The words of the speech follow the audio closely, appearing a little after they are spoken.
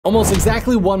Almost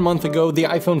exactly 1 month ago, the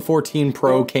iPhone 14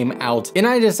 Pro came out, and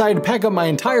I decided to pack up my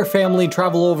entire family,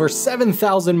 travel over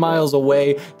 7,000 miles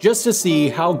away, just to see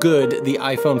how good the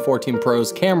iPhone 14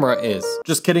 Pro's camera is.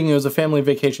 Just kidding, it was a family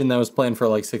vacation that was planned for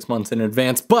like 6 months in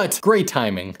advance, but great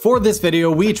timing. For this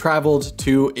video, we traveled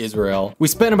to Israel. We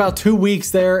spent about 2 weeks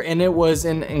there, and it was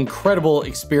an incredible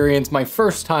experience, my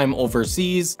first time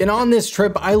overseas. And on this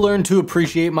trip, I learned to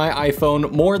appreciate my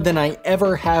iPhone more than I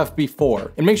ever have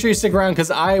before. And make sure you stick around, because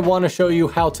I want to show you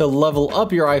how to level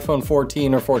up your iPhone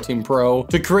 14 or 14 Pro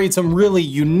to create some really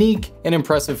unique and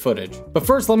impressive footage. But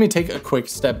first, let me take a quick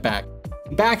step back.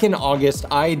 Back in August,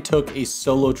 I took a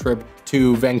solo trip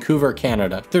to Vancouver,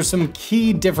 Canada. There's some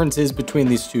key differences between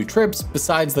these two trips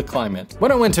besides the climate.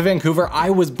 When I went to Vancouver, I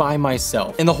was by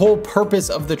myself, and the whole purpose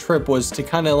of the trip was to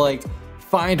kind of like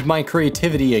find my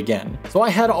creativity again. So I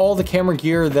had all the camera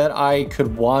gear that I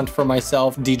could want for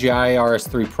myself: DJI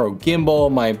RS3 Pro gimbal,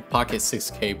 my Pocket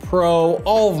 6K Pro,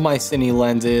 all of my cine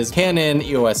lenses, Canon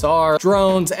EOS R,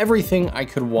 drones, everything I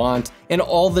could want, and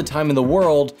all the time in the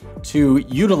world to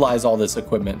utilize all this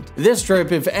equipment. This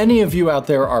trip, if any of you out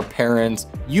there are parents,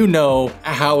 you know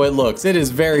how it looks. It is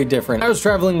very different. I was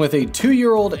traveling with a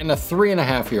 2-year-old and a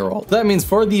 3.5-year-old. That means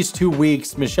for these 2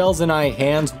 weeks, Michelle's and I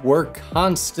hands were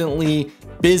constantly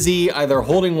busy, either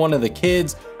holding one of the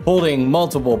kids, holding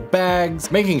multiple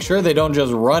bags, making sure they don't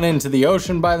just run into the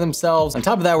ocean by themselves. On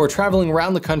top of that, we're traveling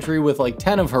around the country with like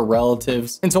 10 of her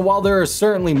relatives. And so while there are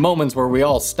certainly moments where we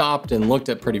all stopped and looked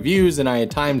at pretty views and I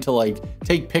had time to like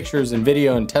take pictures and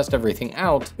video and test everything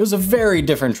out, it was a very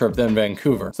different trip than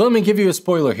Vancouver. So let me give you a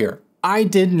spoiler here. I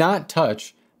did not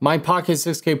touch my Pocket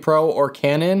 6K Pro or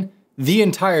Canon the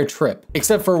entire trip,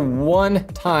 except for one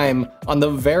time on the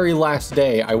very last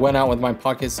day. I went out with my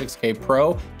Pocket 6K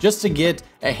Pro just to get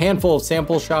a handful of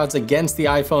sample shots against the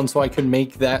iPhone so I could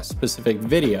make that specific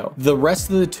video. The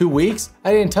rest of the 2 weeks,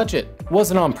 I didn't touch it. It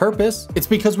wasn't on purpose. It's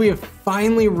because we have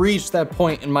finally reached that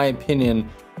point, in my opinion,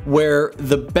 where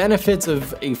the benefits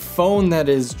of a phone that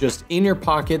is just in your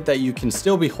pocket, that you can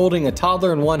still be holding a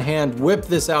toddler in one hand, whip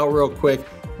this out real quick,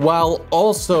 while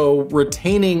also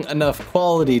retaining enough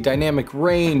quality, dynamic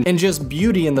range, and just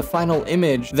beauty in the final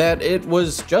image, that it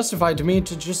was justified to me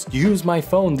to just use my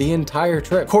phone the entire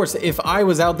trip. Of course, if I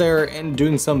was out there and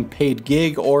doing some paid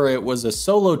gig or it was a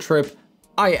solo trip,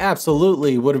 I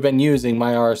absolutely would have been using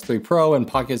my RS3 Pro and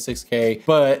Pocket 6K,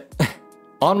 but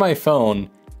on my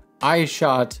phone, I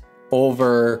shot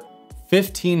over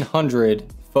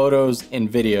 1,500 photos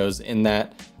and videos in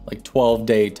that like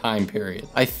 12-day time period.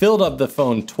 I filled up the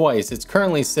phone twice. It's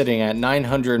currently sitting at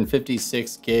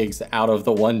 956 gigs out of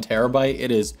the 1 terabyte. It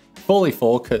is fully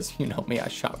full because, you know me, I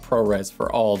shot ProRes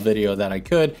for all video that I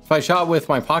could. If I shot with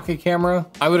my pocket camera,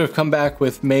 I would have come back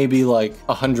with maybe like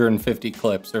 150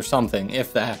 clips or something,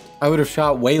 if that. I would have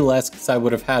shot way less because I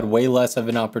would have had way less of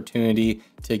an opportunity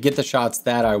to get the shots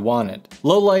that I wanted.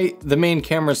 Low light, the main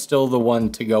camera is still the one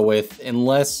to go with,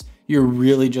 unless you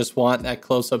really just want that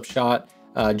close-up shot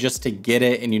just to get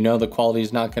it and you know the quality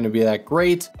is not going to be that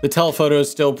great. The telephoto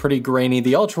is still pretty grainy.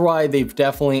 The ultra wide, they've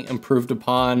definitely improved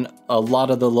upon. A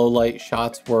lot of the low light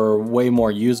shots were way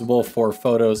more usable for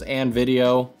photos and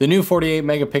video. The new 48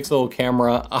 megapixel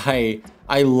camera, I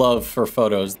love for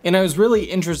photos, and I was really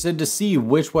interested to see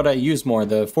which would I use more,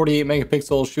 the 48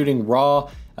 megapixel shooting raw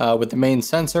with the main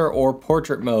sensor or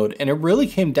portrait mode. And it really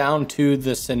came down to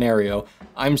the scenario.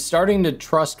 I'm starting to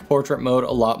trust portrait mode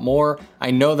a lot more. I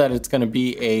know that it's going to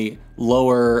be a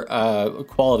lower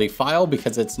quality file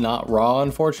because it's not raw,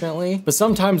 unfortunately. But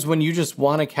sometimes when you just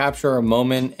want to capture a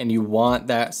moment and you want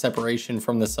that separation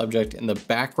from the subject in the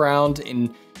background,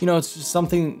 and you know, it's just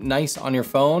something nice on your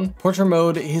phone, portrait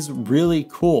mode is really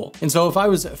cool. And so if I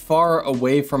was far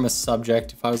away from a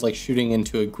subject, if I was like shooting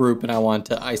into a group and I wanted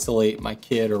to isolate my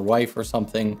kid or wife or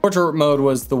something, portrait mode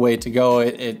was the way to go.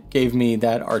 It gave me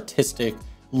that artistic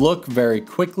look very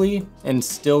quickly and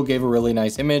still gave a really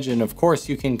nice image. And of course,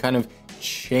 you can kind of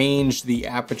change the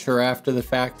aperture after the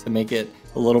fact to make it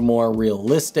a little more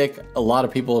realistic. A lot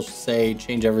of people say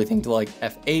change everything to like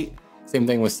f8. Same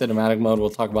thing with cinematic mode, we'll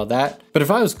talk about that. But if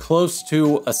I was close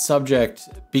to a subject,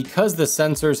 because the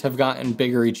sensors have gotten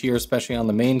bigger each year, especially on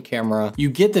the main camera, you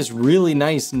get this really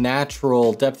nice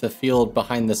natural depth of field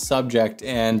behind the subject,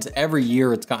 and every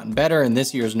year it's gotten better, and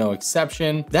this year's no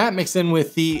exception. That mixed in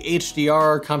with the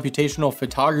HDR computational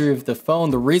photography of the phone,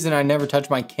 the reason I never touched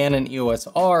my Canon EOS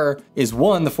R is,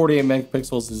 one, the 48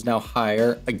 megapixels is now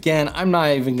higher. Again, I'm not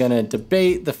even gonna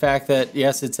debate the fact that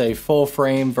yes, it's a full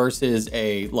frame versus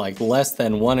a like less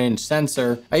than 1-inch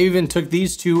sensor. I even took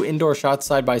these two indoor shots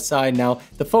side by side. Now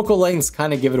the focal lengths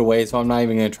kind of give it away, so I'm not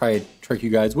even gonna try trick you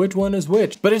guys which one is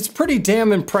which. But it's pretty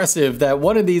damn impressive that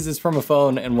one of these is from a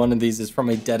phone and one of these is from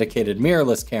a dedicated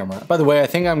mirrorless camera. By the way, I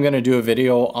think I'm gonna do a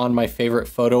video on my favorite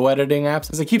photo editing apps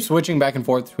because I keep switching back and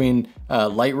forth between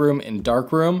Lightroom and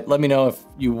Darkroom. Let me know if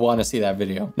you wanna see that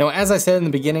video. Now, as I said in the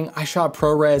beginning, I shot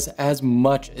ProRes as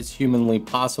much as humanly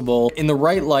possible. In the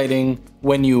right lighting,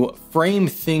 when you frame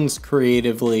things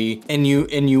creatively and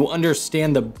you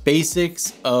understand the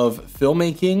basics of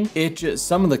filmmaking,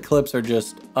 some of the clips are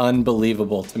just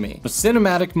unbelievable to me.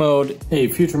 Cinematic mode. Hey,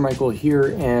 Future Michael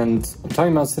here, and I'm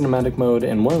talking about cinematic mode,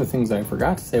 and one of the things I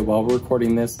forgot to say while we're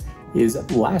recording this is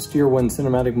last year when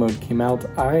cinematic mode came out,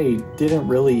 I didn't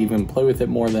really even play with it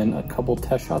more than a couple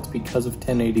test shots because of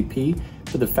 1080p,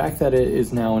 but the fact that it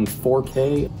is now in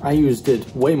 4K, I used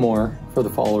it way more for the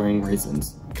following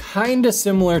reasons. Kinda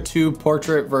similar to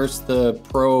portrait versus the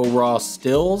ProRes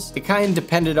stills. It kind of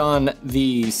depended on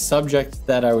the subject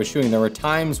that I was shooting. There were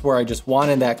times where I just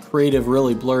wanted that creative,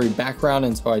 really blurry background,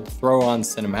 and so I'd throw on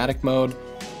cinematic mode.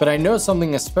 But I noticed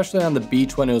something, especially on the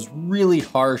beach when it was really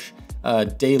harsh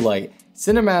daylight.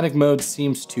 Cinematic mode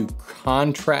seems to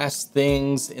contrast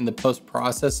things in the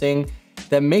post-processing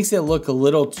that makes it look a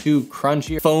little too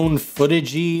crunchy, phone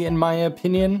footagey in my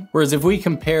opinion. Whereas if we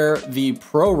compare the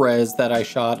ProRes that I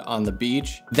shot on the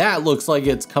beach, that looks like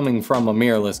it's coming from a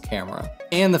mirrorless camera.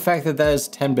 And the fact that that is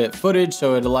 10-bit footage,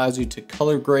 so it allows you to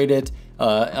color grade it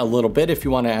a little bit if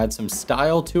you want to add some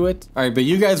style to it. All right, but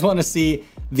you guys want to see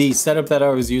the setup that I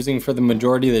was using for the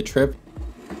majority of the trip.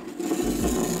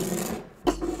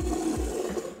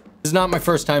 This is not my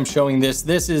first time showing this.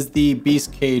 This is the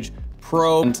Beast Cage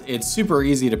Pro, and it's super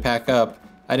easy to pack up.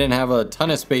 I didn't have a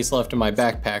ton of space left in my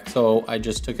backpack, so I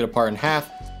just took it apart in half,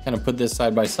 kind of put this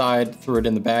side by side, threw it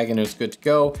in the bag, and it was good to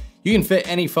go. You can fit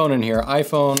any phone in here,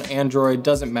 iPhone, Android,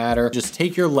 doesn't matter. Just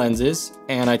take your lenses,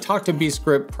 and I talked to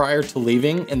Bscript prior to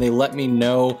leaving, and they let me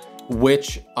know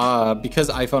which, because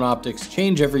iPhone optics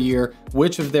change every year,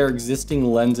 which of their existing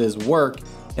lenses work.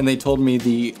 And they told me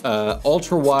the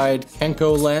ultra wide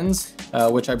Kenko lens,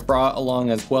 which I brought along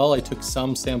as well. I took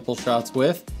some sample shots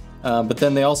with, but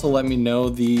then they also let me know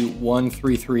the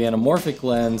 133 anamorphic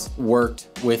lens worked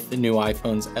with the new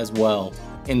iPhones as well.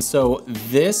 And so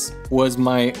this was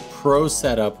my pro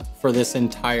setup for this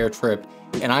entire trip.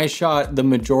 And I shot the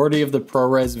majority of the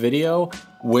ProRes video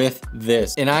with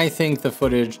this. And I think the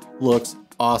footage looks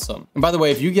awesome. And by the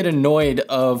way, if you get annoyed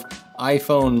of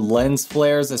iPhone lens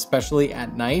flares, especially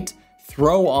at night,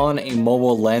 throw on a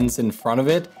mobile lens in front of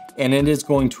it, and it is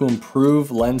going to improve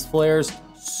lens flares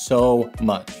so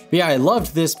much. But yeah, I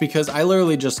loved this because I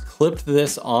literally just clipped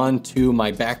this onto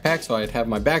my backpack. So I'd have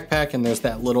my backpack and there's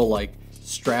that little like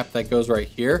strap that goes right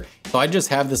here. So I just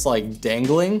have this like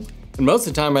dangling, and most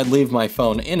of the time I'd leave my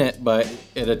phone in it, but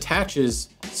it attaches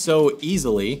so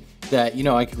easily that, you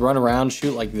know, I could run around,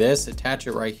 shoot like this, attach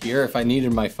it right here. If I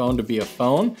needed my phone to be a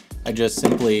phone, I just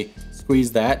simply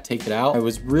squeeze that, take it out. I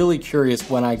was really curious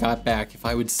when I got back if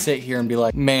I would sit here and be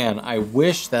like, man, I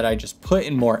wish that I just put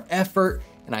in more effort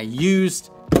and I used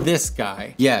this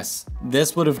guy. Yes,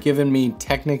 this would have given me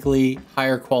technically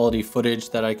higher quality footage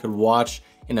that I could watch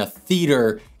in a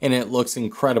theater, and it looks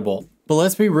incredible. But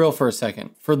let's be real for a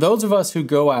second. For those of us who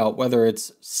go out, whether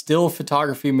it's still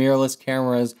photography, mirrorless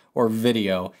cameras, or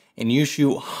video, and you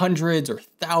shoot hundreds or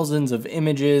thousands of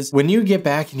images, when you get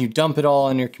back and you dump it all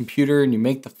on your computer and you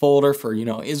make the folder for, you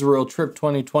know, Israel trip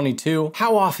 2022,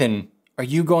 how often are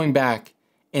you going back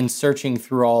and searching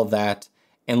through all that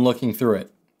and looking through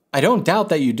it? I don't doubt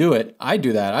that you do it. I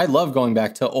do that. I love going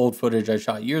back to old footage I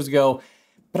shot years ago,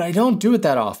 but I don't do it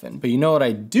that often. But you know what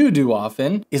I do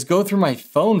often is go through my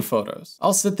phone photos.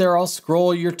 I'll sit there, I'll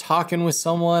scroll, you're talking with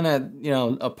someone at, you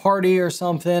know, a party or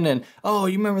something, and oh,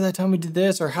 you remember that time we did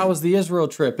this? Or how was the Israel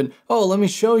trip? And oh, let me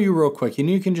show you real quick. And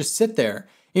you can just sit there.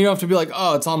 You don't have to be like,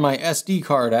 oh, it's on my SD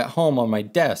card at home on my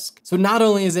desk. So not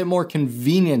only is it more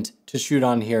convenient to shoot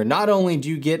on here, not only do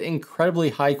you get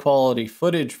incredibly high quality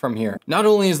footage from here, not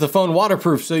only is the phone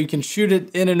waterproof so you can shoot it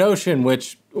in an ocean,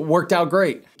 which worked out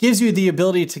great, it gives you the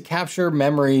ability to capture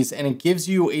memories, and it gives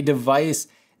you a device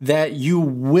that you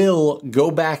will go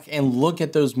back and look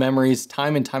at those memories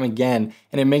time and time again.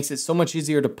 And it makes it so much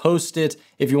easier to post it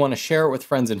if you want to share it with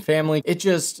friends and family. It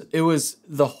was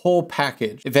the whole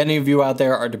package. If any of you out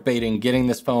there are debating getting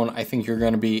this phone, I think you're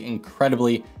going to be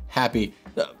incredibly happy.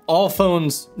 All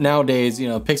phones nowadays, you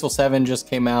know, Pixel 7 just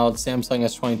came out, Samsung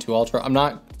S22 Ultra. I'm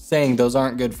not saying those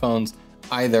aren't good phones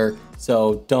either,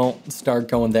 so don't start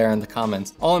going there in the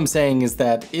comments. All I'm saying is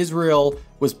that Israel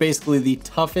was basically the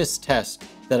toughest test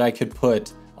that I could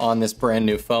put on this brand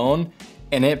new phone,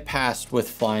 and it passed with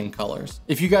flying colors.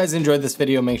 If you guys enjoyed this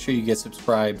video, make sure you get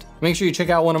subscribed. Make sure you check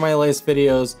out one of my latest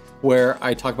videos where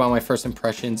I talk about my first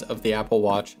impressions of the Apple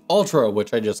Watch Ultra,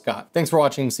 which I just got. Thanks for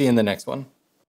watching. See you in the next one.